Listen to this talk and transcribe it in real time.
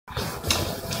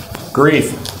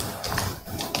Grief.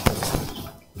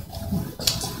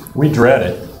 We dread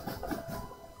it.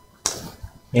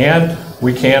 And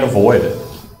we can't avoid it.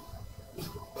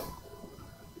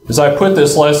 As I put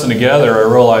this lesson together,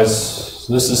 I realized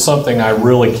this is something I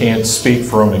really can't speak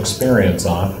from experience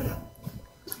on.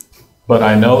 But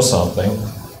I know something.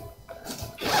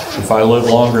 If I live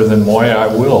longer than Moya, I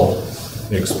will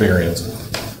experience it.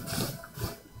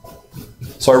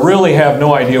 So I really have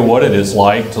no idea what it is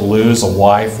like to lose a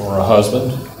wife or a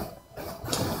husband.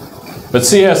 But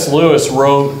C.S. Lewis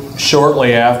wrote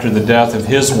shortly after the death of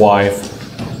his wife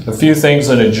a few things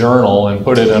in a journal and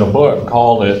put it in a book,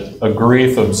 called it A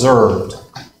Grief Observed.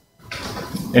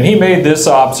 And he made this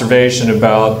observation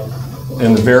about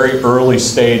in the very early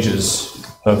stages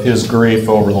of his grief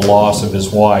over the loss of his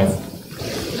wife.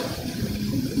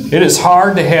 It is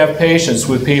hard to have patience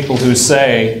with people who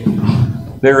say,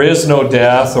 there is no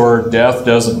death, or death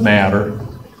doesn't matter.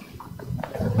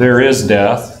 There is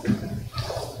death,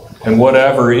 and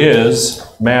whatever is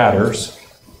matters,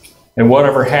 and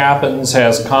whatever happens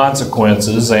has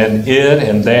consequences, and it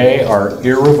and they are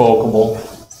irrevocable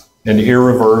and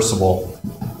irreversible.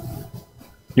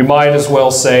 You might as well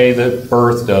say that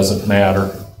birth doesn't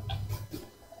matter.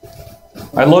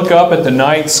 I look up at the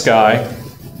night sky.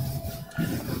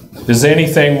 Is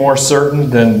anything more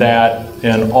certain than that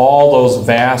in all those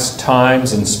vast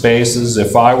times and spaces,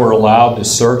 if I were allowed to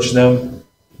search them,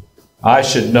 I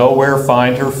should nowhere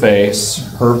find her face,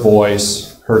 her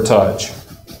voice, her touch.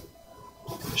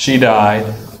 She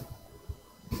died.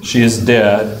 She is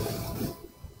dead.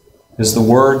 Is the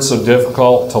word so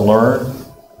difficult to learn?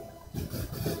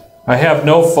 I have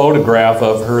no photograph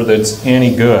of her that's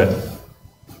any good.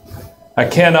 I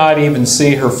cannot even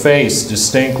see her face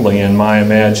distinctly in my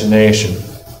imagination.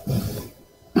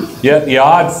 Yet the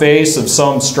odd face of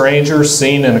some stranger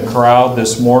seen in a crowd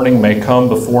this morning may come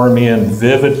before me in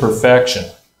vivid perfection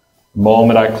the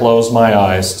moment I close my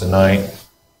eyes tonight.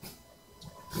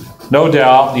 No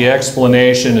doubt the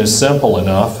explanation is simple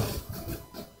enough.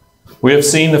 We have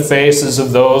seen the faces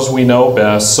of those we know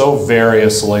best so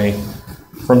variously,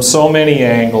 from so many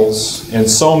angles, in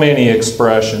so many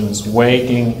expressions,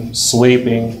 waking,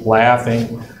 sleeping,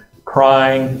 laughing,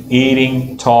 crying,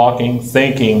 eating, talking,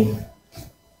 thinking,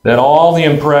 that all the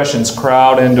impressions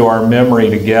crowd into our memory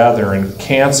together and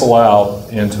cancel out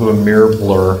into a mere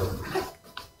blur.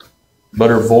 But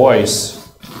her voice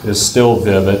is still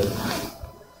vivid,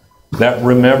 that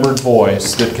remembered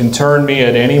voice that can turn me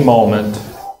at any moment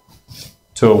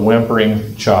to a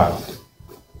whimpering child.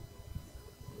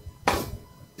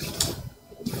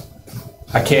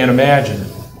 I can't imagine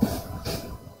it,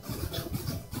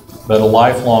 but a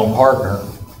lifelong partner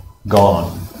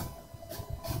gone.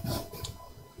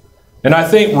 And I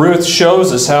think Ruth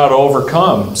shows us how to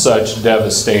overcome such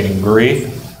devastating grief.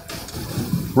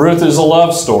 Ruth is a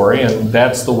love story, and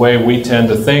that's the way we tend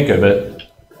to think of it.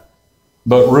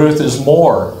 But Ruth is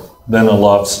more than a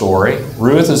love story.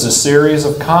 Ruth is a series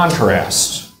of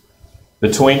contrasts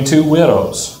between two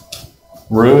widows,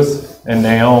 Ruth and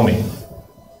Naomi,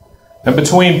 and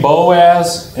between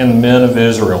Boaz and the men of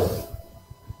Israel.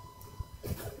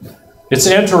 It's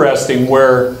interesting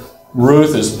where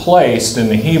Ruth is placed in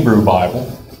the Hebrew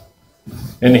Bible.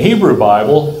 In the Hebrew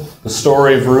Bible, the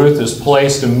story of Ruth is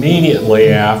placed immediately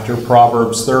after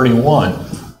Proverbs 31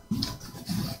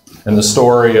 and the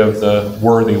story of the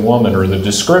worthy woman, or the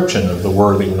description of the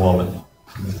worthy woman.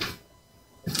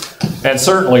 And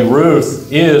certainly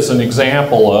Ruth is an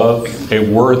example of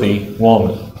a worthy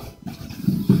woman.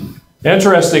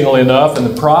 Interestingly enough, in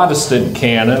the Protestant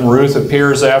canon, Ruth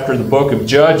appears after the book of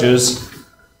Judges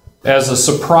as a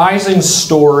surprising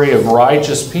story of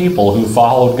righteous people who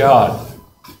followed God.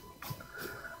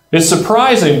 It's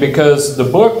surprising because the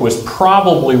book was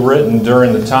probably written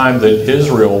during the time that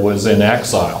Israel was in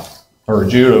exile, or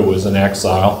Judah was in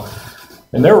exile,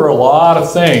 and there were a lot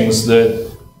of things that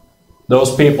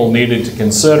those people needed to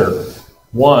consider.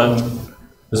 One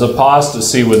is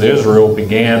apostasy with Israel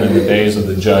began in the days of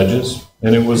the Judges,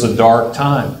 and it was a dark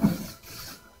time.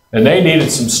 And they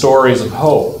needed some stories of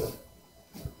hope.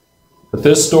 But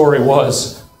this story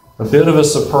was a bit of a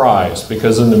surprise,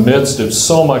 because in the midst of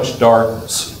so much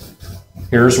darkness,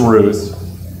 here's Ruth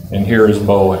and here is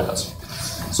Boaz.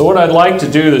 So what I'd like to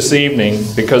do this evening,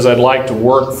 because I'd like to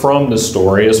work from the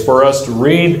story, is for us to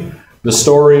read the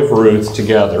story of Ruth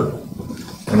together,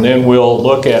 and then we'll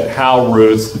look at how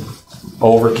Ruth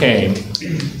overcame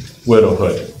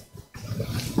widowhood.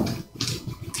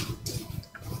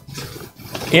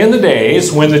 In the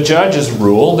days when the judges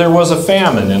ruled, there was a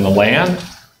famine in the land,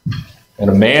 and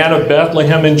a man of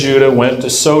Bethlehem in Judah went to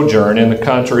sojourn in the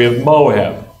country of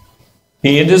Moab,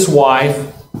 he and his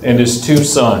wife and his 2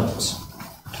 sons.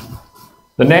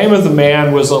 The name of the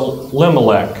man was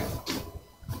Elimelech,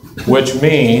 which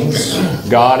means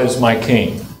God is my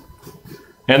king.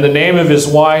 And the name of his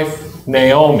wife,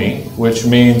 Naomi, which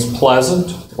means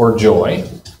pleasant or joy.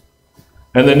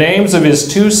 And the names of his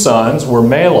 2 sons were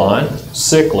Mahlon,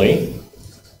 sickly,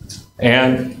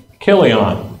 and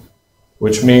Chilion,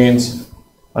 which means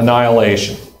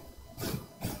annihilation.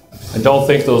 I don't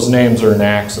think those names are an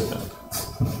accident.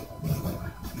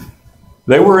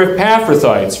 They were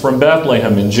Epaphrathites from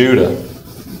Bethlehem in Judah.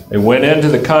 They went into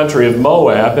the country of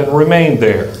Moab and remained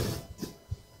there.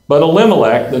 But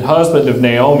Elimelech, the husband of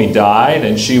Naomi, died,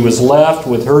 and she was left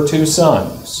with her 2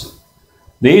 sons.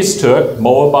 These took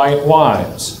Moabite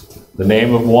wives. The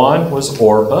name of one was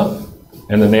Orpah,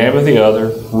 and the name of the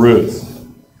other Ruth.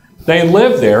 They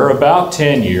lived there about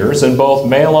 10 years, and both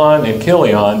Mahlon and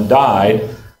Chilion died,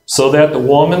 so that the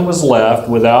woman was left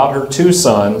without her 2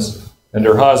 sons and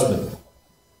her husband.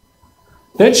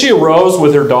 Then she arose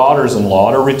with her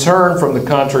daughters-in-law to return from the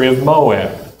country of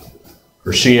Moab,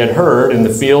 for she had heard in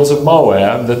the fields of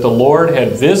Moab that the Lord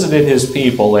had visited his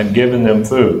people and given them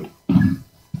food.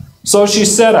 So she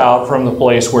set out from the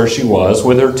place where she was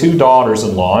with her 2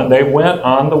 daughters-in-law, and they went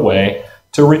on the way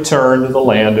to return to the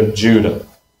land of Judah.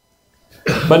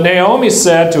 But Naomi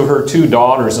said to her 2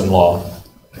 daughters-in-law,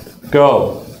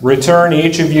 "Go, return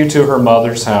each of you to her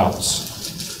mother's house.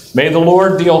 May the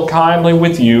Lord deal kindly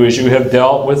with you as you have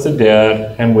dealt with the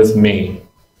dead and with me.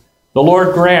 The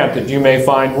Lord grant that you may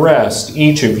find rest,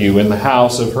 each of you, in the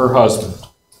house of her husband."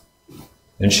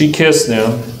 And she kissed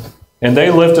them, and they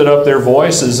lifted up their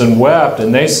voices and wept,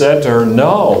 and they said to her,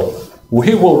 "No,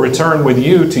 we will return with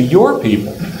you to your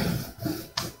people."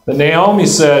 But Naomi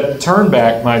said, "Turn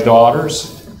back, my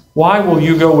daughters. Why will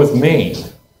you go with me?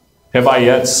 Have I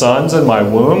yet sons in my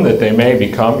womb that they may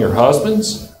become your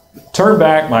husbands? Turn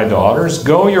back, my daughters,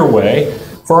 go your way,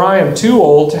 for I am too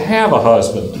old to have a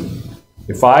husband.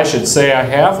 If I should say I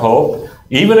have hope,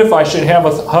 even if I should have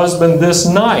a husband this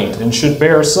night and should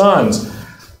bear sons,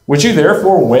 would you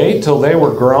therefore wait till they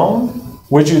were grown?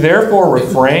 Would you therefore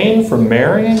refrain from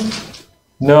marrying?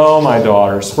 No, my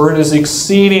daughters, for it is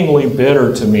exceedingly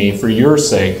bitter to me for your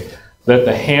sake that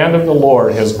the hand of the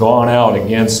Lord has gone out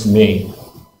against me."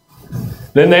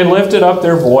 Then they lifted up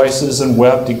their voices and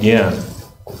wept again.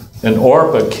 And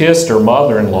Orpah kissed her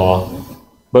mother-in-law,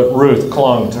 but Ruth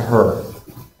clung to her.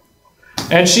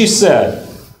 And she said,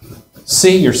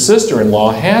 "See, your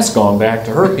sister-in-law has gone back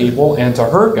to her people and to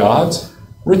her gods.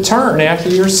 Return after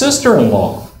your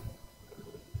sister-in-law."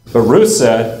 But Ruth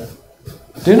said,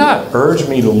 "Do not urge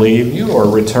me to leave you or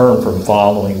return from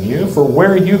following you, for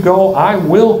where you go I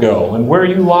will go, and where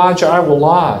you lodge I will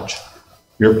lodge.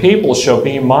 Your people shall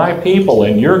be my people,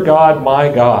 and your God my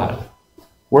God.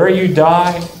 Where you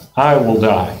die, I will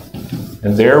die,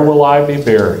 and there will I be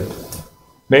buried.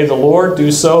 May the Lord do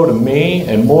so to me,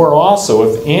 and more also,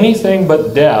 if anything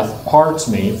but death parts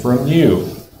me from you."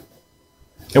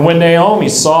 And when Naomi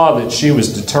saw that she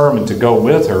was determined to go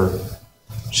with her,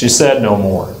 she said no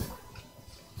more.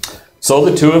 So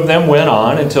the 2 of them went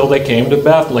on until they came to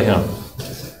Bethlehem.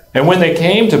 And when they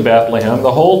came to Bethlehem,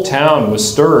 the whole town was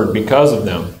stirred because of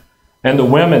them. And the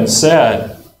women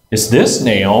said, "Is this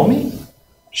Naomi?"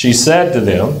 She said to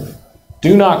them,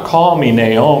 "Do not call me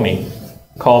Naomi.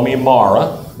 Call me Mara."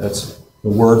 That's the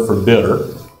word for bitter.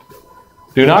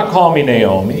 "Do not call me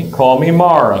Naomi. Call me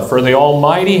Mara, for the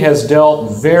Almighty has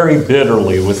dealt very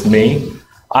bitterly with me.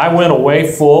 I went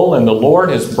away full, and the Lord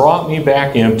has brought me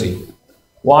back empty.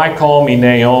 Why call me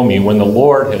Naomi when the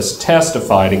Lord has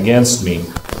testified against me,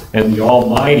 and the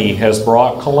Almighty has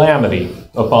brought calamity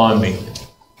upon me?"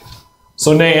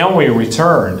 So Naomi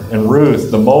returned, and Ruth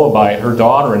the Moabite, her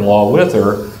daughter-in-law, with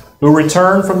her, who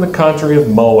returned from the country of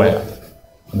Moab.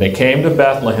 And they came to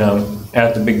Bethlehem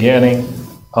at the beginning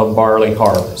of barley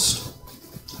harvest.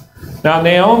 Now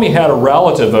Naomi had a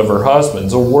relative of her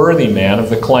husband's, a worthy man of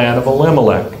the clan of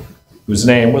Elimelech, whose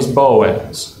name was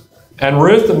Boaz. And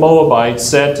Ruth the Moabite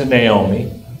said to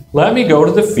Naomi, "Let me go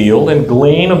to the field and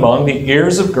glean among the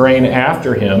ears of grain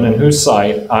after him, in whose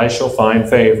sight I shall find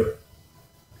favor."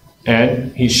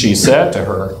 And she said to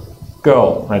her,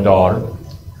 "Go, my daughter."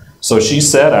 So she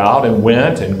set out and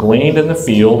went and gleaned in the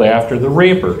field after the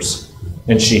reapers.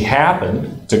 And she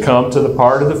happened to come to the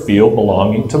part of the field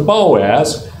belonging to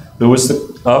Boaz, who was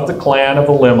of the clan of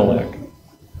Elimelech.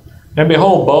 And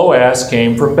behold, Boaz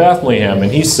came from Bethlehem,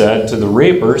 and he said to the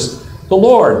reapers, "The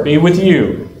Lord be with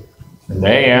you." And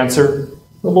they answered,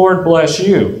 "The Lord bless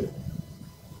you."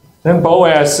 Then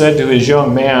Boaz said to his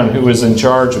young man who was in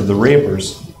charge of the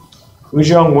reapers, "Whose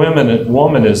young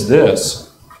woman is this?"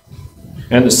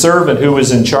 And the servant who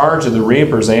was in charge of the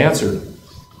reapers answered,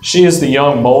 She is the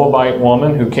young Moabite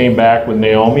woman who came back with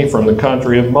Naomi from the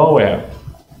country of Moab.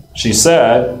 She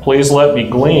said, "Please let me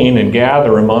glean and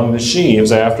gather among the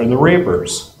sheaves after the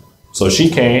reapers." So she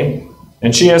came,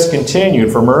 and she has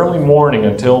continued from early morning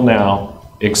until now,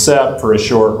 except for a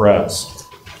short rest.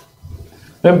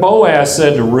 Then Boaz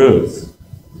said to Ruth,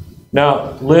 "Now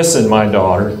listen, my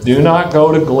daughter, do not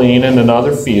go to glean in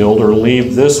another field or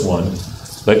leave this one,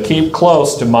 but keep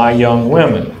close to my young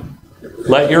women.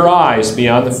 Let your eyes be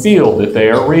on the field that they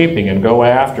are reaping and go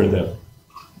after them.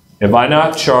 Have I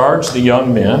not charged the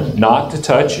young men not to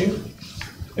touch you?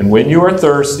 And when you are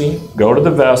thirsty, go to the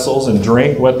vessels and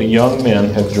drink what the young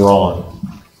men have drawn."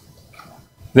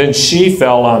 Then she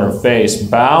fell on her face,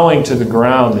 bowing to the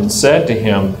ground, and said to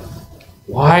him,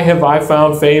 "Why have I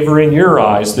found favor in your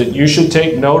eyes that you should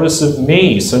take notice of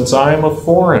me, since I am a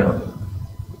foreigner?"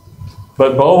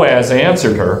 But Boaz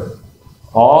answered her,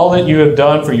 "All that you have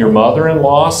done for your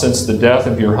mother-in-law since the death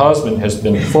of your husband has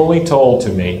been fully told to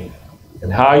me,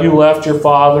 and how you left your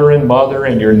father and mother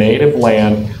and your native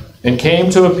land and came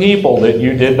to a people that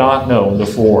you did not know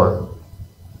before.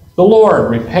 The Lord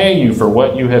repay you for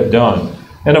what you have done,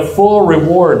 and a full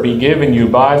reward be given you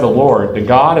by the Lord, the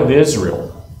God of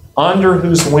Israel, under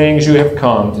whose wings you have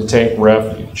come to take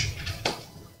refuge."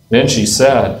 Then she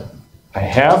said, "I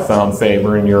have found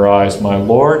favor in your eyes, my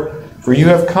Lord, for you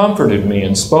have comforted me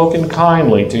and spoken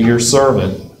kindly to your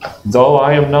servant, though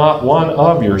I am not one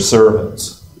of your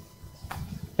servants."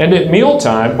 And at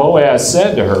mealtime Boaz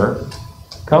said to her,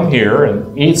 "Come here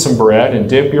and eat some bread and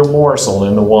dip your morsel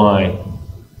in the wine."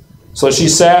 So she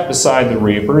sat beside the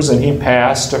reapers, and he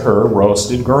passed to her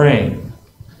roasted grain.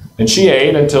 And she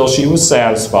ate until she was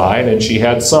satisfied, and she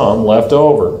had some left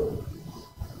over.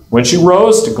 When she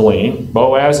rose to glean,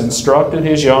 Boaz instructed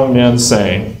his young men,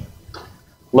 saying,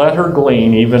 "Let her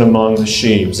glean even among the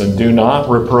sheaves, and do not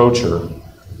reproach her.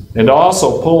 And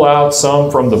also pull out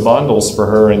some from the bundles for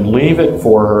her, and leave it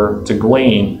for her to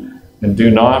glean, and do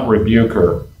not rebuke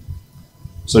her."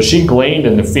 So she gleaned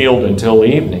in the field until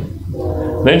evening.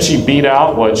 Then she beat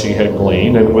out what she had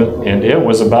gleaned, and it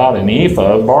was about an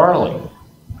ephah of barley.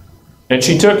 And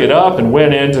she took it up and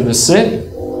went into the city.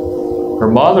 Her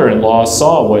mother-in-law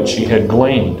saw what she had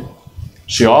gleaned.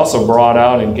 She also brought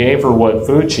out and gave her what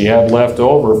food she had left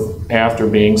over after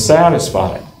being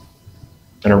satisfied.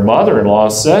 And her mother-in-law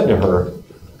said to her,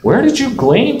 "Where did you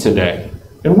glean today?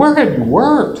 And where have you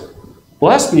worked?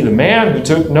 Blessed be the man who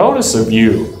took notice of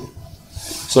you."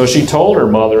 So she told her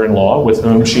mother-in-law with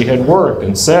whom she had worked,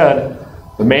 and said,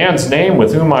 "The man's name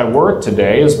with whom I worked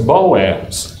today is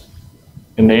Boaz."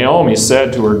 And Naomi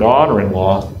said to her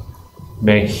daughter-in-law,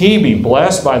 "May he be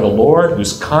blessed by the Lord,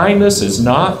 whose kindness is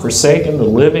not forsaken the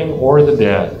living or the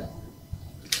dead."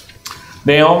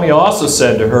 Naomi also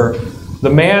said to her, "The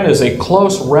man is a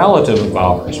close relative of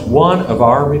ours, one of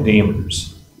our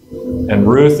redeemers." And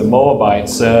Ruth the Moabite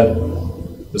said,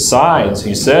 "Besides,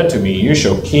 he said to me, 'You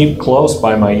shall keep close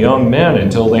by my young men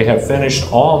until they have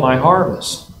finished all my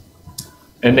harvest.'"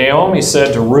 And Naomi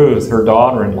said to Ruth, her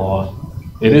daughter-in-law,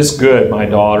 "It is good, my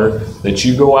daughter, that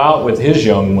you go out with his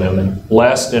young women,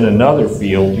 lest in another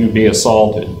field you be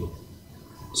assaulted."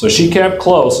 So she kept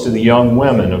close to the young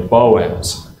women of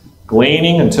Boaz,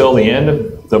 gleaning until the end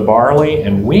of the barley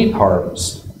and wheat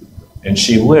harvest, and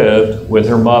she lived with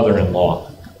her mother-in-law.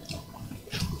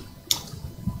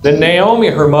 Then Naomi,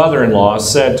 her mother-in-law,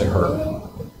 said to her,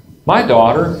 "My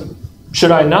daughter,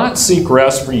 should I not seek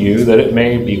rest for you, that it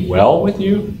may be well with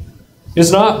you?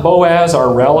 Is not Boaz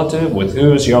our relative, with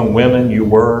whose young women you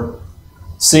were?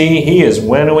 See, he is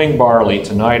winnowing barley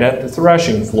tonight at the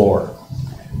threshing floor.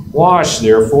 Wash,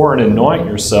 therefore, and anoint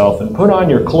yourself, and put on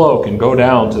your cloak, and go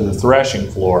down to the threshing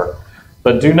floor.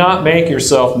 But do not make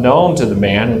yourself known to the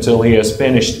man until he has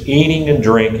finished eating and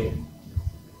drinking.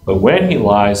 But when he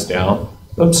lies down,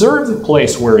 observe the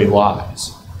place where he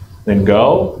lies. Then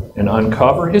go and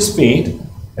uncover his feet,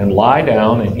 and lie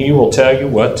down, and he will tell you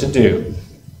what to do."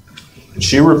 And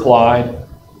she replied,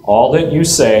 "All that you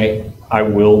say, I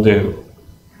will do."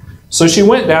 So she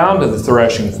went down to the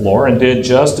threshing floor and did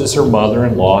just as her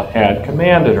mother-in-law had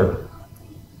commanded her.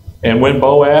 And when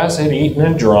Boaz had eaten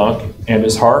and drunk, and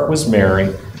his heart was merry,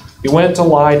 he went to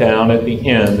lie down at the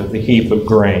end of the heap of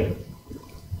grain.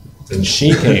 Then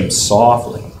she came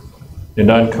softly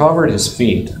and uncovered his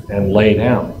feet and lay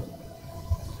down.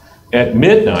 At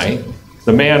midnight,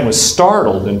 the man was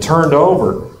startled and turned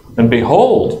over, and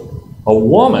behold, a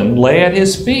woman lay at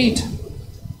his feet.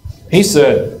 He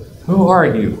said, "Who are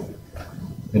you?"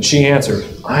 And she answered,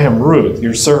 "I am Ruth,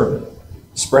 your servant.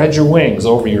 Spread your wings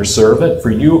over your servant,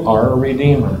 for you are a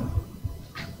redeemer."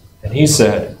 And he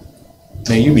said,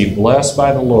 "May you be blessed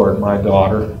by the Lord, my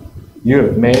daughter. You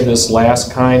have made this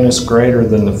last kindness greater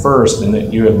than the first, in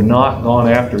that you have not gone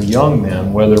after young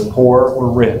men, whether poor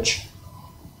or rich.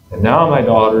 And now, my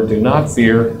daughter, do not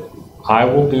fear. I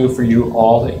will do for you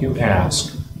all that you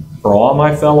ask. For all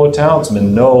my fellow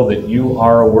townsmen know that you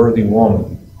are a worthy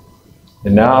woman.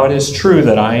 And now it is true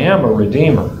that I am a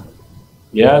redeemer.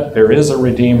 Yet there is a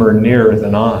redeemer nearer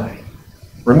than I.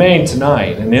 Remain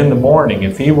tonight, and in the morning,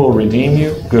 if he will redeem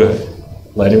you, good,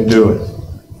 let him do it.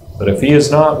 But if he is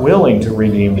not willing to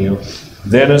redeem you,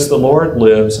 then as the Lord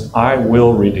lives, I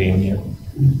will redeem you.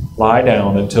 Lie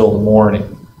down until the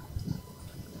morning.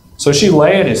 So she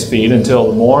lay at his feet until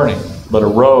the morning, but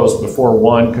arose before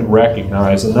one could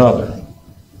recognize another.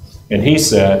 And he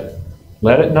said,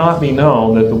 Let it not be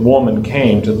known that the woman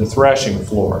came to the threshing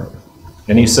floor.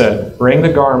 And he said, Bring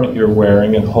the garment you're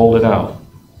wearing and hold it out.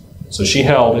 So she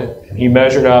held it, and he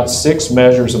measured out 6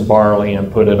 measures of barley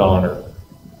and put it on her.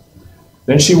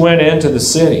 Then she went into the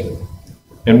city.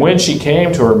 And when she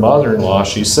came to her mother-in-law,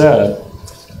 she said,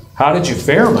 How did you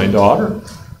fare, my daughter?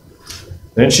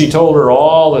 Then she told her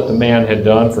all that the man had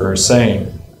done for her,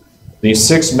 saying, These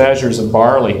 6 measures of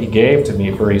barley he gave to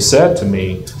me, for he said to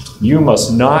me, You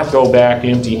must not go back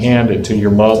empty-handed to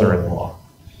your mother-in-law.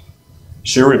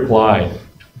 She replied,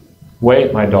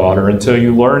 Wait, my daughter, until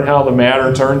you learn how the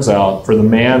matter turns out, for the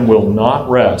man will not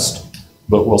rest,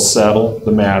 but will settle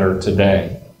the matter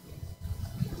today.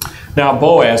 Now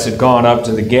Boaz had gone up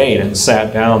to the gate and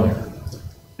sat down there.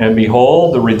 And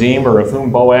behold, the Redeemer of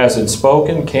whom Boaz had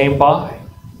spoken came by.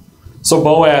 So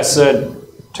Boaz said,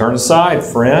 Turn aside,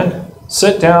 friend,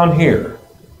 sit down here.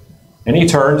 And he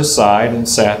turned aside and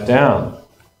sat down.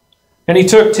 And he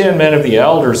took 10 men of the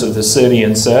elders of the city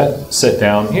and said, Sit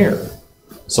down here.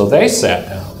 So they sat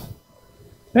down.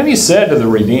 Then he said to the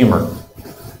Redeemer,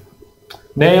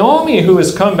 Naomi, who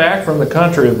has come back from the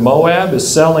country of Moab,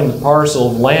 is selling the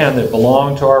parcel of land that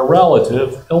belonged to our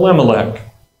relative Elimelech.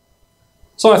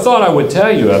 So I thought I would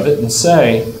tell you of it and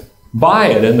say, Buy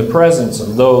it in the presence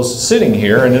of those sitting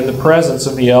here and in the presence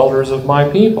of the elders of my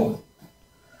people.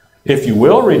 If you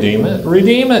will redeem it,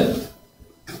 redeem it.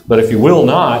 But if you will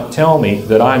not, tell me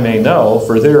that I may know,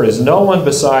 for there is no one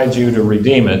besides you to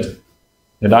redeem it,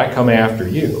 and I come after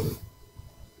you.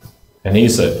 And he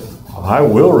said, I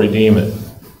will redeem it.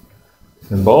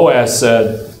 And Boaz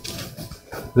said,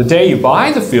 The day you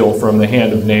buy the field from the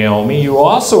hand of Naomi, you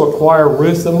also acquire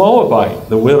Ruth the Moabite,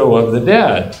 the widow of the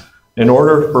dead, in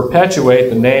order to perpetuate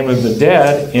the name of the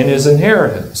dead in his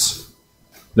inheritance.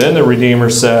 Then the Redeemer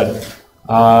said,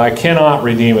 I cannot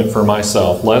redeem it for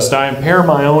myself, lest I impair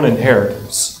my own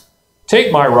inheritance.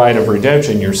 Take my right of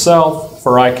redemption yourself,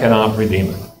 for I cannot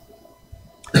redeem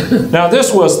it. Now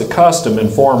this was the custom in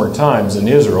former times in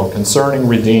Israel concerning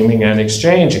redeeming and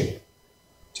exchanging.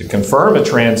 To confirm a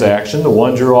transaction, the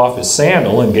one drew off his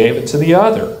sandal and gave it to the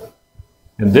other.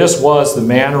 And this was the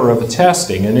manner of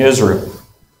attesting in Israel.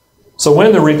 So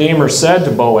when the Redeemer said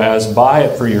to Boaz, Buy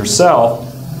it for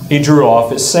yourself, he drew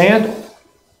off his sandal.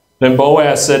 Then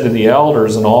Boaz said to the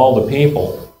elders and all the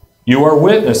people, You are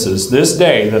witnesses this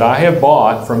day that I have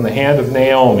bought from the hand of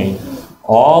Naomi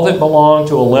all that belonged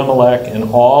to Elimelech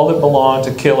and all that belonged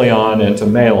to Chilion and to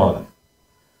Mahlon.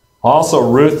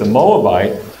 Also Ruth the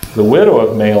Moabite, the widow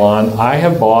of Mahlon, I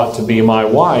have bought to be my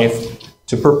wife,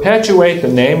 to perpetuate the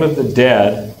name of the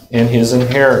dead in his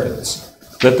inheritance,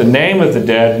 that the name of the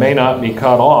dead may not be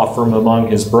cut off from among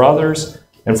his brothers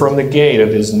and from the gate of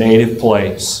his native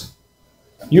place.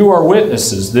 You are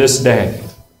witnesses this day.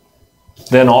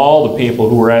 Then all the people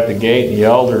who were at the gate, the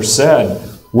elders, said,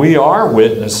 We are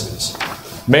witnesses.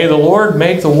 May the Lord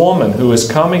make the woman who is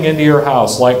coming into your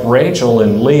house like Rachel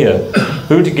and Leah,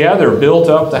 who together built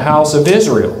up the house of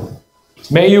Israel.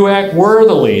 May you act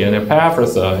worthily in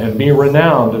Ephrathah and be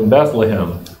renowned in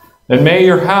Bethlehem. And may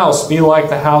your house be like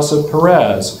the house of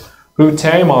Perez, who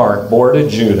Tamar bore to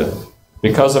Judah,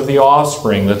 because of the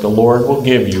offspring that the Lord will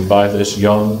give you by this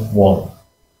young woman.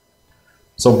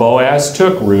 So Boaz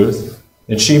took Ruth,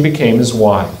 and she became his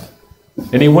wife.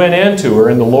 And he went in to her,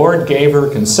 and the Lord gave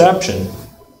her conception,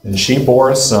 and she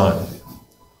bore a son.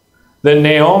 Then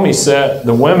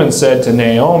the women said to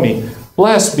Naomi,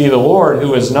 Blessed be the Lord,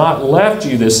 who has not left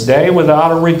you this day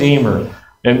without a redeemer,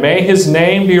 and may his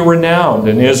name be renowned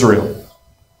in Israel.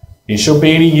 He shall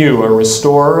be to you a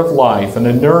restorer of life and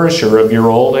a nourisher of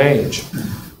your old age.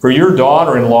 For your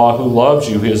daughter-in-law who loves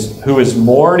you, who is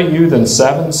more to you than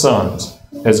 7 sons,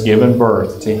 has given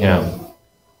birth to him.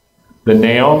 Then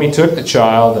Naomi took the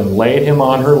child and laid him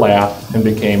on her lap and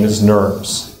became his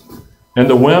nurse. And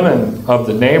the women of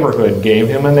the neighborhood gave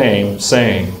him a name,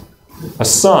 saying, A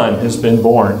son has been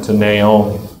born to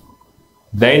Naomi.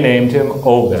 They named him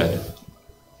Obed.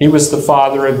 He was the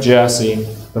father of Jesse,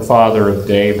 the father of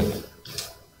David.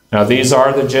 Now these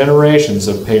are the generations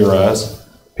of Perez.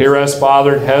 Perez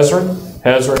fathered Hezron.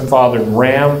 Hezron fathered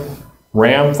Ram.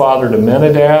 Ram fathered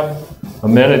Amminadab.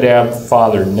 Amminadab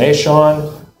fathered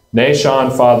Nahshon.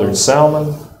 Nahshon fathered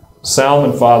Salmon.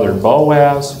 Salmon fathered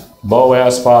Boaz.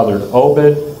 Boaz fathered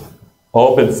Obed.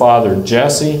 Obed fathered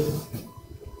Jesse.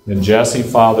 And Jesse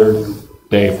fathered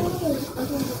David.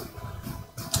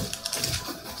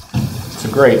 It's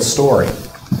a great story.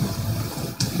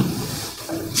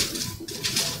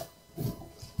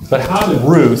 But how did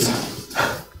Ruth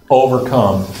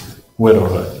overcome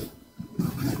widowhood?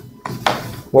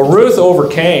 Well, Ruth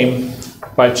overcame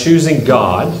by choosing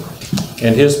God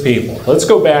and his people. Let's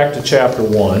go back to chapter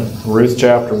 1, Ruth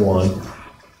chapter 1,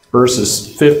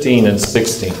 verses 15 and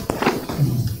 16.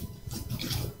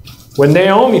 When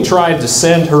Naomi tried to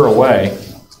send her away,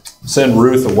 send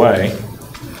Ruth away,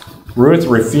 Ruth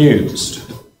refused.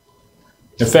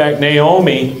 In fact,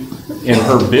 Naomi, in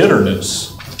her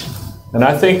bitterness, and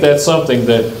I think that's something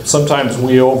that sometimes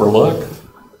we overlook,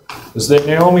 is that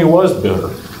Naomi was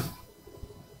bitter.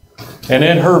 And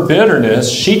in her bitterness,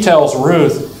 she tells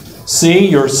Ruth, see,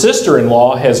 your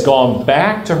sister-in-law has gone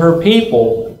back to her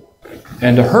people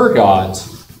and to her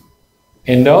gods.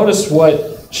 And notice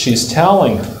what she's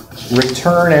telling her.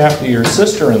 Return after your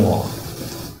sister-in-law.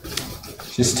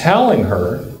 She's telling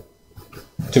her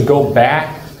to go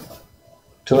back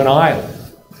to an idol.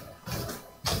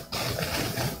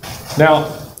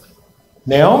 Now,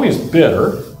 Naomi's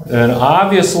bitter, and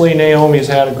obviously Naomi's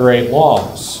had a great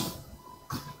loss.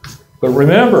 But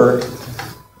remember,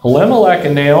 Elimelech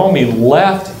and Naomi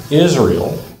left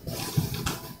Israel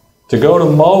to go to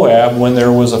Moab when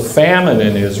there was a famine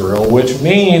in Israel, which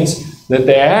means that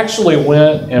they actually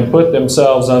went and put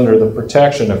themselves under the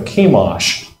protection of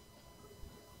Chemosh,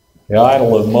 the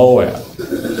idol of Moab.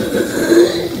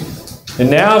 And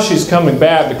now she's coming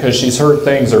back because she's heard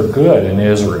things are good in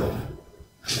Israel.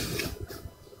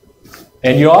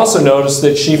 And you also notice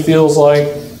that she feels like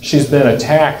she's been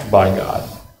attacked by God,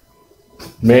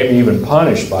 maybe even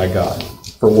punished by God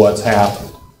for what's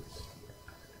happened.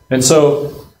 And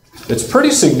so it's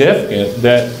pretty significant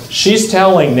that she's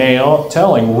telling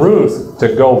Ruth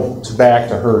to go back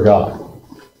to her God.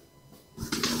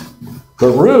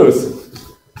 But Ruth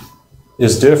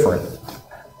is different.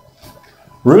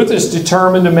 Ruth is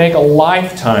determined to make a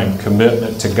lifetime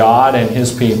commitment to God and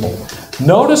his people.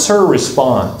 Notice her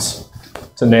response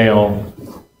to Naomi.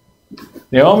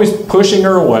 Naomi's pushing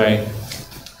her away,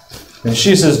 and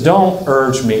she says, don't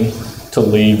urge me to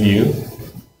leave you.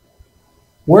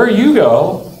 Where you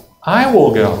go, I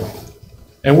will go.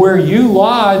 And where you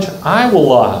lodge, I will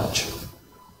lodge.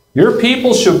 Your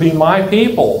people shall be my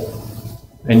people,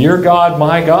 and your God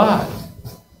my God.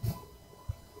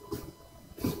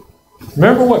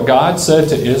 Remember what God said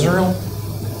to Israel?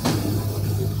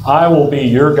 I will be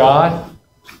your God,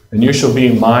 and you shall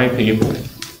be my people.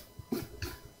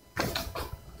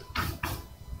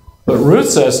 But Ruth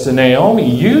says to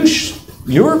Naomi,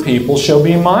 your people shall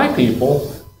be my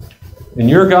people, and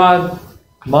your God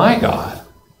my God.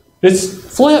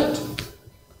 It's flipped.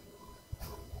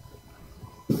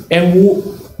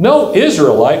 And no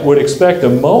Israelite would expect a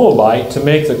Moabite to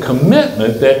make the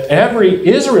commitment that every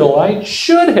Israelite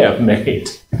should have made.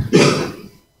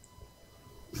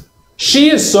 She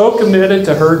is so committed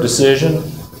to her decision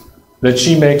that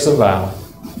she makes a vow.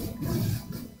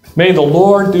 May the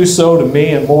Lord do so to me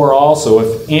and more also,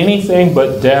 if anything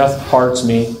but death parts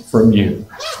me from you.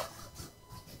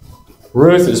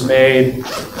 Ruth has made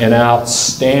an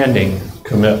outstanding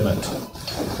commitment.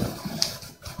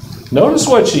 Notice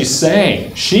what she's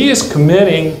saying. She is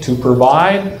committing to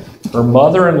provide her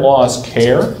mother-in-law's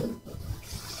care.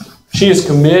 She is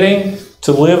committing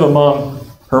to live among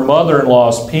her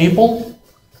mother-in-law's people.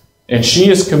 And she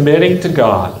is committing to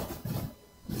God.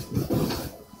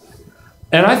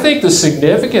 And I think the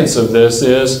significance of this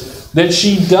is that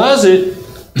she does it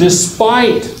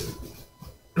despite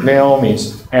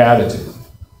Naomi's attitude.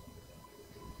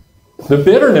 The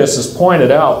bitterness is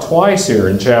pointed out twice here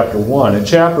in chapter 1. In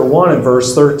chapter 1 and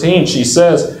verse 13, she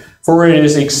says, for it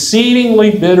is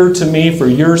exceedingly bitter to me for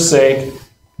your sake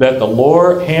that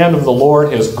the hand of the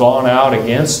Lord has gone out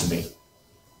against me.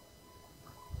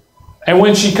 And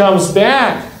when she comes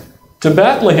back to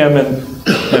Bethlehem,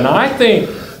 and I think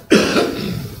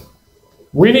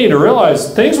we need to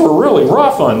realize things were really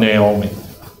rough on Naomi.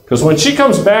 Because when she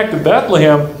comes back to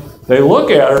Bethlehem, they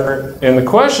look at her, and the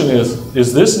question is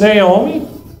this Naomi?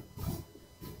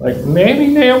 Like, maybe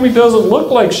Naomi doesn't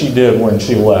look like she did when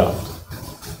she left.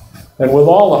 And with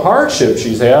all the hardship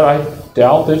she's had, I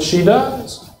doubt that she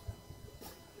does.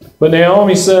 But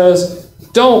Naomi says,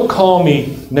 don't call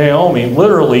me Naomi.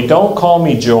 Literally, don't call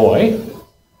me joy.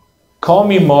 Call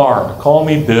me Mara. Call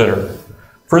me bitter.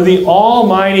 For the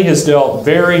Almighty has dealt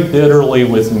very bitterly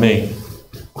with me.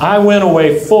 I went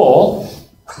away full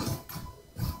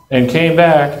and came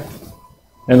back,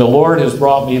 and the Lord has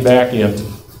brought me back empty.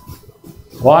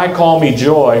 Why call me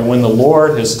joy when the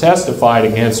Lord has testified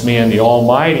against me and the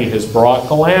Almighty has brought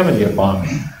calamity upon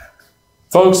me?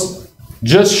 Folks,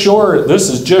 this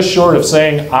is just short of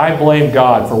saying, I blame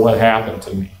God for what happened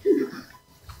to me.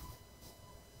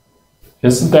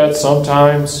 Isn't that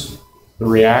sometimes the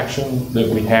reaction that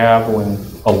we have when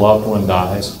a loved one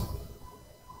dies?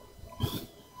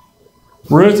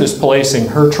 Ruth is placing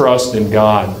her trust in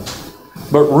God.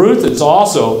 But Ruth is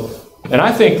also, and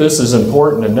I think this is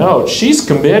important to note, she's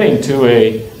committing to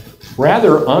a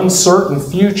rather uncertain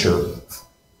future.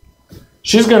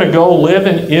 She's going to go live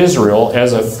in Israel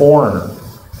as a foreigner.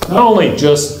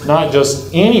 Not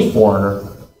just any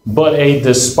foreigner, but a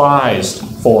despised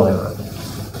foreigner.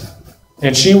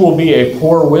 And she will be a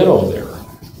poor widow there.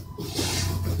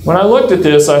 When I looked at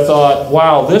this, I thought,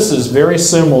 wow, this is very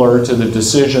similar to the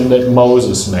decision that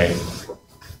Moses made.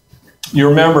 You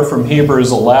remember from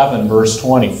Hebrews 11, verse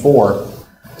 24,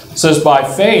 it says, by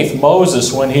faith,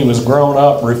 Moses, when he was grown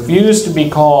up, refused to be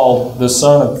called the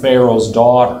son of Pharaoh's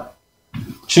daughter,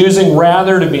 choosing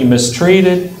rather to be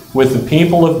mistreated with the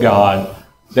people of God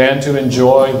than to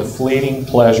enjoy the fleeting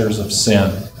pleasures of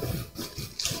sin.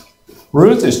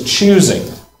 Ruth is choosing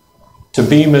to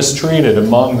be mistreated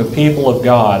among the people of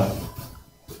God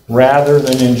rather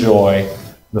than enjoy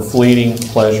the fleeting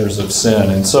pleasures of sin.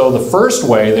 And so the first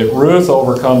way that Ruth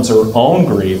overcomes her own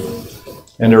grief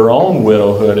and her own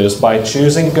widowhood is by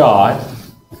choosing God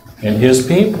and His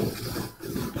people.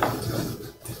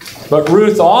 But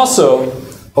Ruth also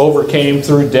overcame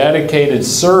through dedicated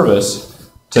service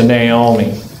to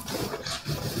Naomi.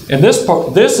 And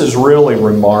this is really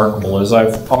remarkable, as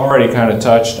I've already kind of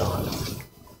touched on.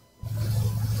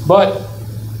 But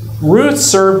Ruth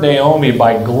served Naomi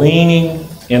by gleaning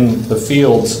in the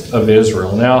fields of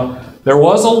Israel. Now, there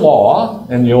was a law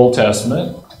in the Old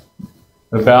Testament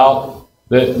about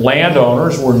that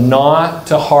landowners were not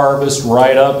to harvest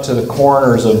right up to the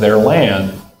corners of their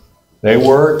land. They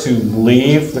were to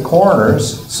leave the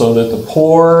corners so that the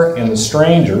poor and the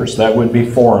strangers, that would be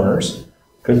foreigners,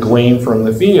 could glean from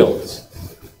the fields.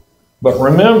 But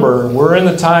remember, we're in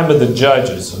the time of the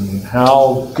judges, and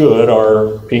how good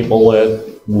are people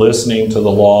at listening to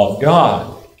the law of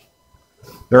God?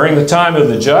 During the time of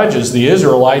the judges, the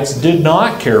Israelites did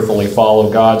not carefully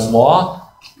follow God's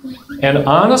law, and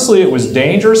honestly, it was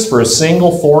dangerous for a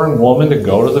single foreign woman to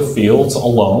go to the fields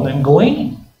alone and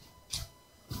glean.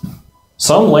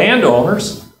 Some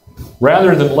landowners,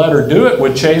 rather than let her do it,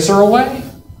 would chase her away.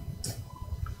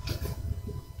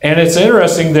 And it's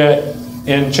interesting that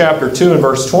in chapter 2 and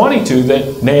verse 22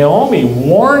 that Naomi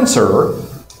warns her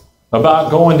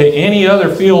about going to any other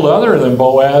field other than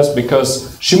Boaz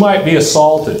because she might be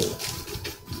assaulted.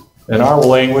 In our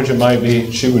language, it might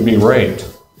be she would be raped.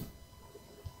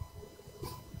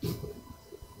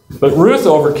 But Ruth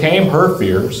overcame her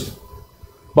fears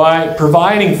by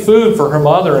providing food for her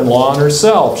mother-in-law and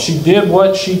herself. She did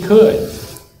what she could.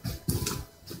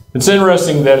 It's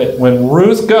interesting that when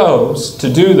Ruth goes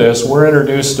to do this, we're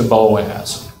introduced to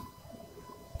Boaz.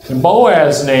 And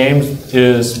Boaz's name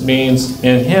means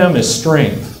in him is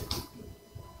strength.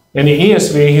 In the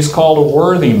ESV, he's called a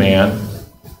worthy man.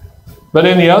 But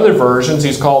in the other versions,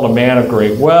 he's called a man of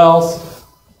great wealth,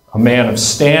 a man of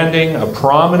standing, a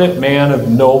prominent man of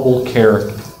noble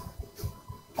character.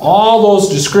 All those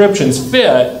descriptions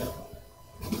fit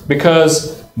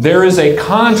because there is a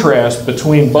contrast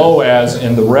between Boaz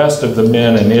and the rest of the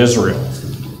men in Israel.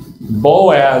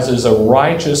 Boaz is a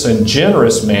righteous and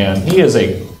generous man. He is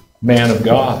a man of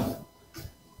God.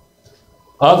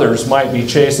 Others might be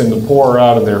chasing the poor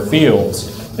out of their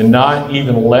fields and not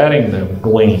even letting them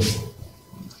glean.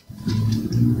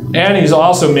 And he's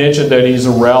also mentioned that he's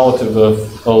a relative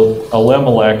of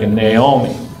Elimelech and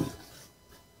Naomi.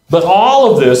 But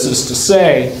all of this is to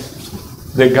say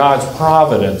that God's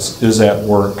providence is at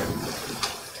work.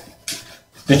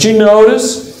 Did you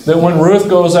notice that when Ruth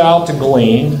goes out to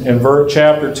glean in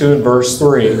chapter 2 and verse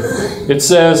 3, it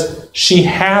says she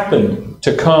happened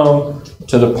to come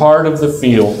to the part of the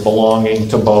field belonging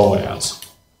to Boaz.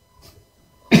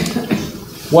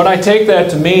 What I take that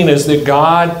to mean is that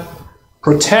God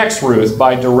protects Ruth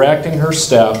by directing her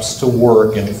steps to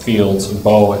work in the fields of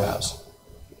Boaz.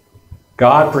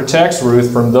 God protects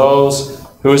Ruth from those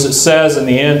who, as it says in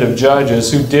the end of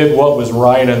Judges, who did what was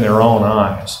right in their own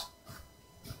eyes.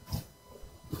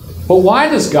 But why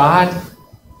does God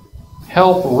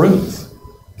help Ruth?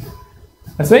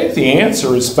 I think the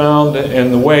answer is found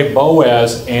in the way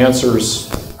Boaz answers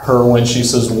her when she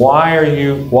says, why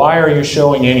are you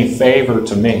showing any favor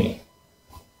to me?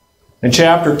 In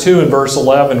chapter 2 and verse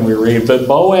 11 we read, but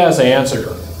Boaz answered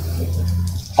her,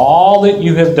 all that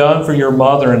you have done for your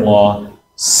mother-in-law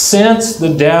since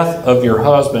the death of your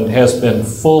husband has been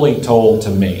fully told to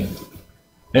me,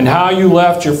 and how you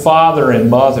left your father and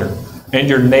mother and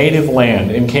your native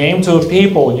land and came to a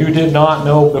people you did not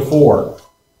know before.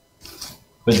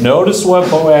 But notice what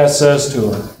Boaz says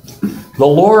to her. The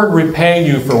Lord repay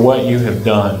you for what you have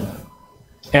done,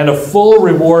 and a full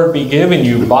reward be given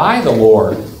you by the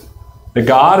Lord, the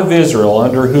God of Israel,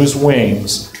 under whose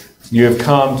wings you have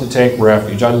come to take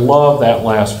refuge. I love that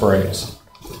last phrase.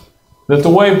 That the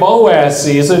way Boaz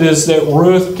sees it is that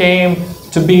Ruth came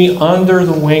to be under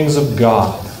the wings of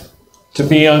God, to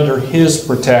be under His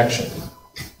protection.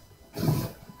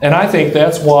 And I think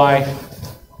that's why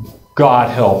God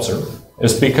helps her.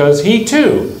 It's because He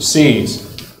too sees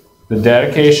the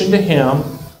dedication to Him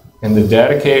and the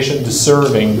dedication to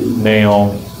serving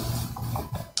Naomi.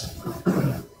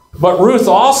 But Ruth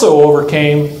also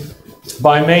overcame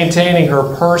by maintaining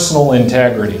her personal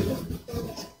integrity.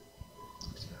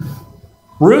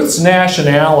 Ruth's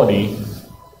nationality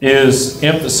is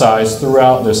emphasized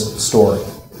throughout this story.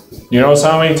 You notice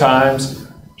how many times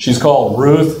she's called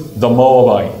Ruth the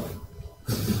Moabite?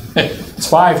 It's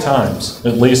 5 times,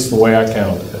 at least the way I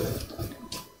counted it.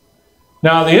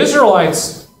 Now, the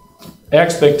Israelites'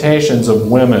 expectations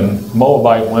of women,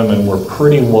 Moabite women, were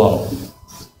pretty low.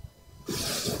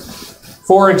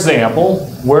 For example,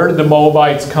 where did the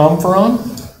Moabites come from?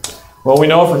 Well, we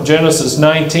know from Genesis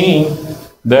 19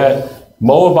 that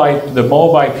the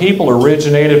Moabite people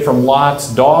originated from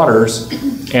Lot's daughters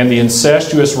and the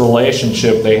incestuous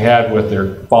relationship they had with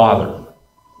their father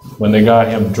when they got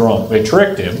him drunk. They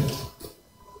tricked him,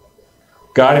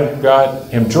 got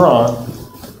him drunk,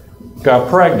 got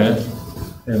pregnant,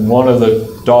 and one of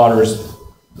the daughters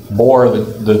bore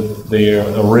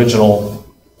the original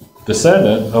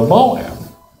descendant of Moab.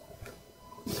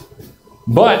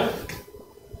 But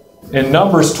in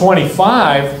Numbers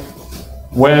 25,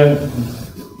 when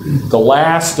the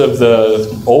last of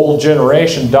the old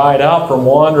generation died out from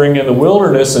wandering in the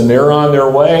wilderness and they're on their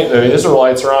way, the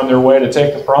Israelites are on their way to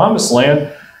take the promised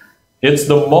land, it's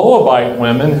the Moabite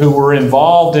women who were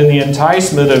involved in the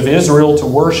enticement of Israel to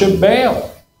worship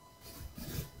Baal.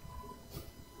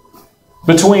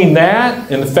 Between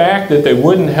that and the fact that they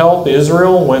wouldn't help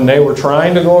Israel when they were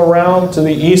trying to go around to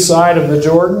the east side of the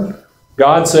Jordan,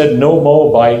 God said no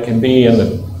Moabite can be in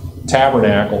the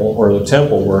tabernacle or the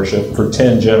temple worship for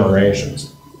 10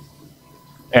 generations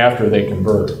after they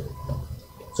converted.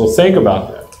 So think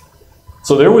about that.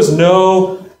 So there was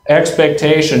no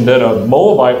expectation that a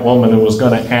Moabite woman was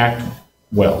going to act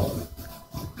well.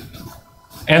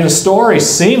 And the story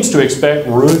seems to expect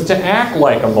Ruth to act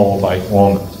like a Moabite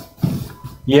woman.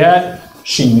 Yet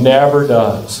she never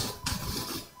does.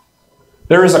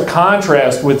 There is a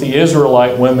contrast with the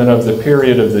Israelite women of the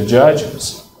period of the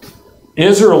Judges.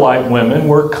 Israelite women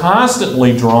were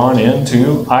constantly drawn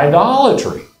into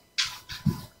idolatry.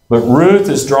 But Ruth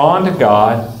is drawn to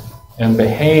God and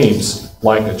behaves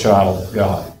like a child of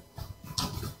God.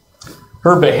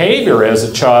 Her behavior as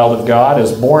a child of God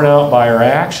is borne out by her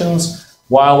actions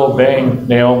while obeying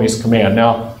Naomi's command.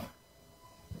 Now,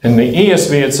 in the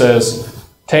ESV it says,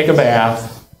 take a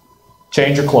bath,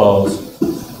 change your clothes,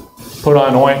 put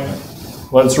on ointment.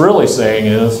 What it's really saying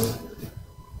is,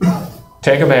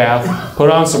 take a bath, put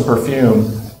on some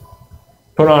perfume,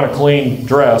 put on a clean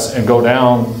dress, and go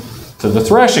down to the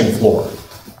threshing floor.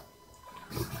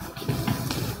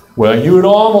 Well, you would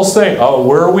almost think, oh,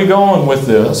 where are we going with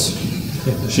this?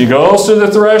 She goes to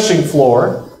the threshing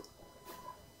floor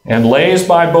and lays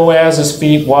by Boaz's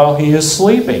feet while he is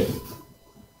sleeping.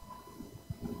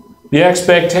 The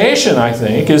expectation, I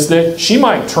think, is that she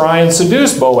might try and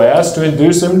seduce Boaz to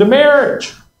induce him to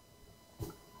marriage.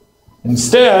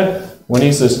 Instead, when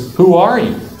he says, who are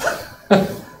you?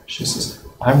 She says,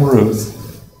 I'm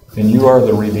Ruth, and you are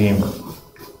the Redeemer.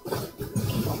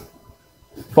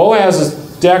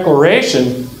 Boaz's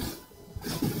declaration,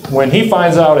 when he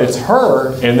finds out it's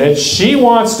her and that she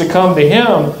wants to come to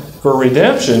him for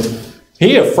redemption,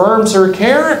 he affirms her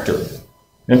character.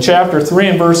 In chapter 3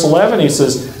 and verse 11, he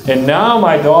says, and now,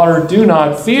 my daughter, do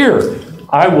not fear.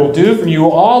 I will do for you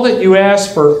all that you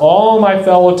ask, for all my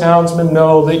fellow townsmen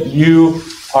know that you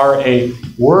are a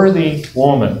worthy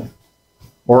woman,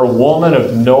 or a woman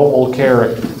of noble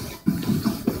character.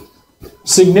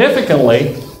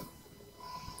 Significantly,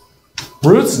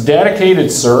 Ruth's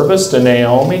dedicated service to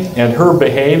Naomi and her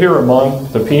behavior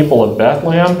among the people of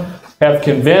Bethlehem have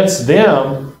convinced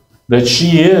them that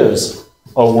she is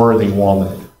a worthy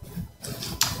woman.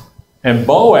 And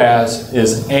Boaz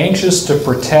is anxious to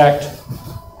protect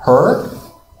her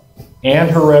and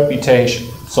her reputation.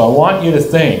 So I want you to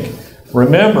think.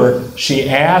 Remember, she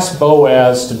asked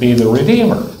Boaz to be the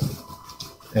redeemer.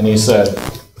 And he said,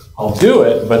 I'll do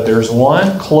it, but there's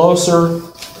one closer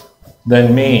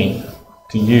than me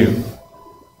to you.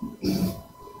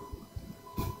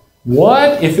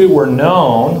 What if it were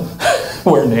known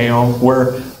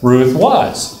where Ruth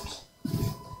was?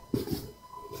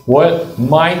 What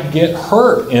might get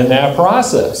hurt in that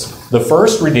process? The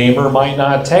first redeemer might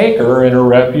not take her, and her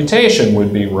reputation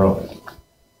would be ruined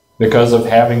because of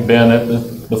having been at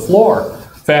the floor.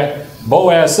 In fact,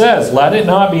 Boaz says, let it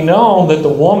not be known that the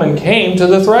woman came to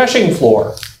the threshing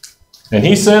floor. And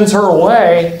he sends her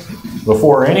away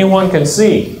before anyone can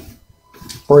see,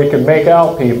 before he can make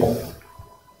out people.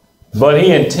 But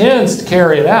he intends to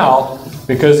carry it out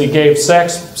because he gave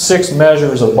six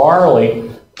measures of barley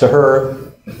to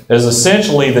her as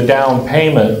essentially the down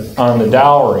payment on the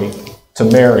dowry to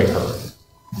marry her.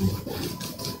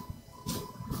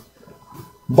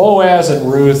 Boaz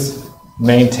and Ruth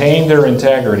maintained their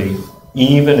integrity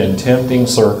even in tempting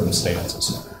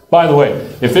circumstances. By the way,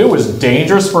 if it was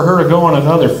dangerous for her to go on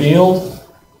another field,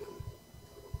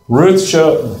 Boaz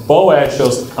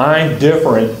shows, I'm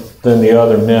different than the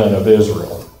other men of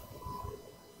Israel.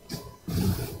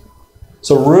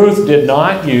 So Ruth did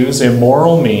not use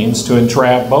immoral means to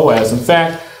entrap Boaz. In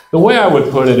fact, the way I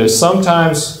would put it is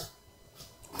sometimes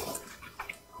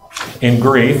in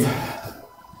grief,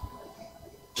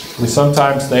 we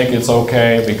sometimes think it's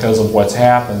okay because of what's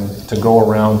happened to go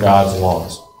around God's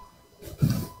laws.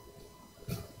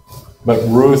 But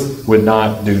Ruth would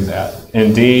not do that.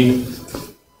 Indeed,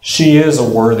 she is a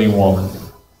worthy woman.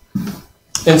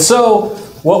 And so,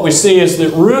 what we see is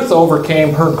that Ruth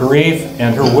overcame her grief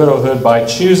and her widowhood by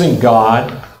choosing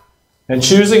God and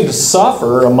choosing to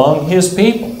suffer among His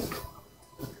people.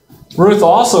 Ruth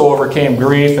also overcame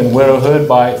grief and widowhood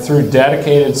through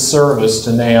dedicated service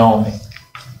to Naomi.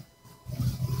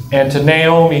 And to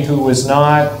Naomi, who was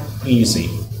not easy,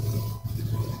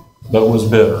 but was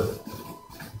bitter.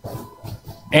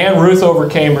 And Ruth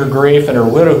overcame her grief and her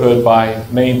widowhood by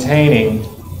maintaining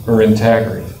her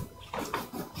integrity.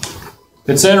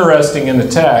 It's interesting in the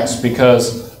text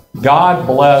because God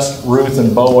blessed Ruth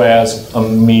and Boaz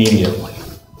immediately.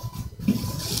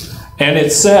 And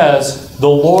it says, the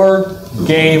Lord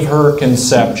gave her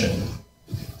conception,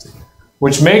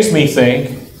 which makes me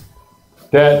think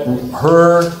that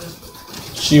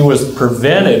she was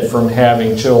prevented from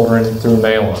having children through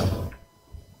Mahlon.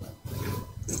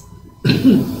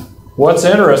 What's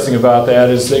interesting about that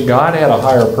is that God had a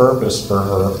higher purpose for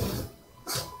her.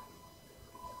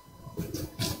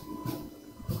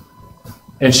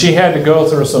 And she had to go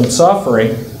through some suffering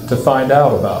to find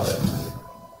out about it.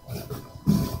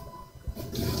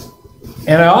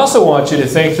 And I also want you to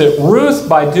think that Ruth,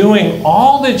 by doing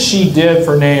all that she did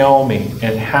for Naomi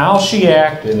and how she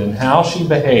acted and how she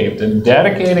behaved and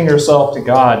dedicating herself to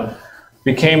God,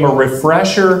 became a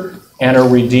refresher and a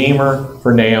redeemer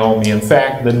for Naomi. In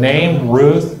fact, the name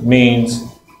Ruth means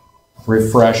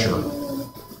refresher.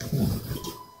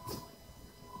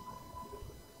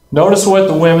 Notice what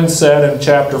the women said in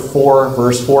chapter 4,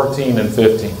 verse 14 and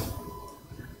 15.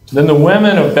 Then the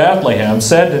women of Bethlehem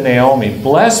said to Naomi,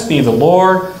 Blessed be the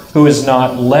Lord, who has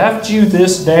not left you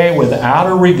this day without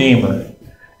a redeemer,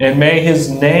 and may His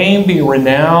name be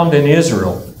renowned in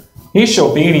Israel. He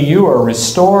shall be to you a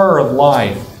restorer of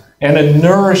life and a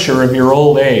nourisher of your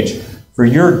old age. For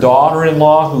your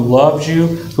daughter-in-law who loves you,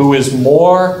 who is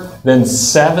more than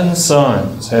 7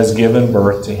 sons, has given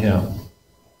birth to him.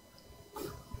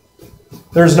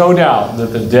 There's no doubt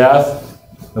that the death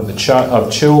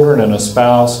of children and a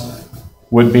spouse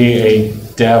would be a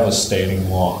devastating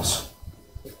loss.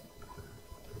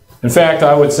 In fact,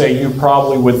 I would say you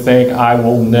probably would think, I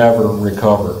will never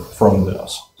recover from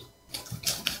this.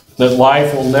 That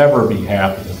life will never be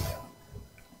happy.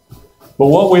 But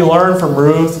what we learn from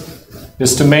Ruth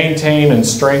is to maintain and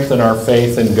strengthen our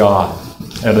faith in God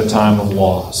at a time of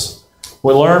loss.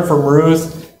 We learn from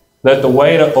Ruth that the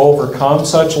way to overcome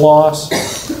such loss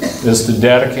is to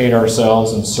dedicate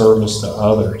ourselves in service to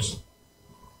others.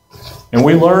 And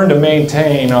we learn to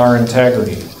maintain our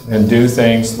integrity and do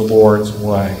things the Lord's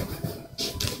way.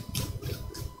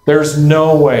 There's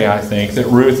no way, I think, that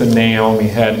Ruth and Naomi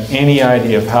had any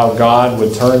idea of how God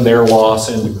would turn their loss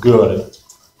into good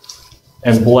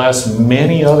and bless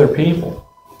many other people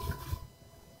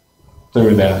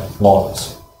through that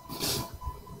loss.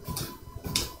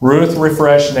 Ruth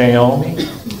refreshed Naomi,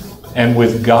 and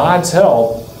with God's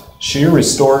help, she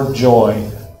restored joy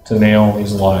to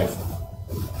Naomi's life.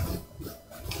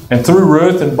 And through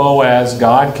Ruth and Boaz,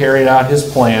 God carried out his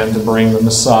plan to bring the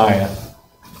Messiah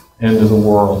into the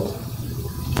world.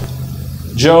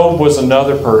 Job was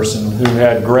another person who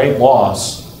had great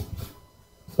loss,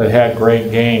 but had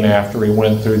great gain after he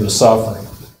went through the suffering.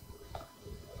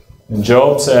 And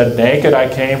Job said, "Naked I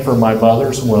came from my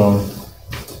mother's womb,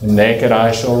 and naked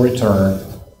I shall return.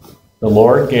 The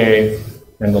Lord gave,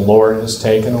 and the Lord has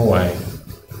taken away.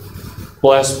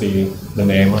 Blessed be the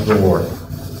name of the Lord."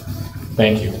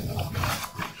 Thank you.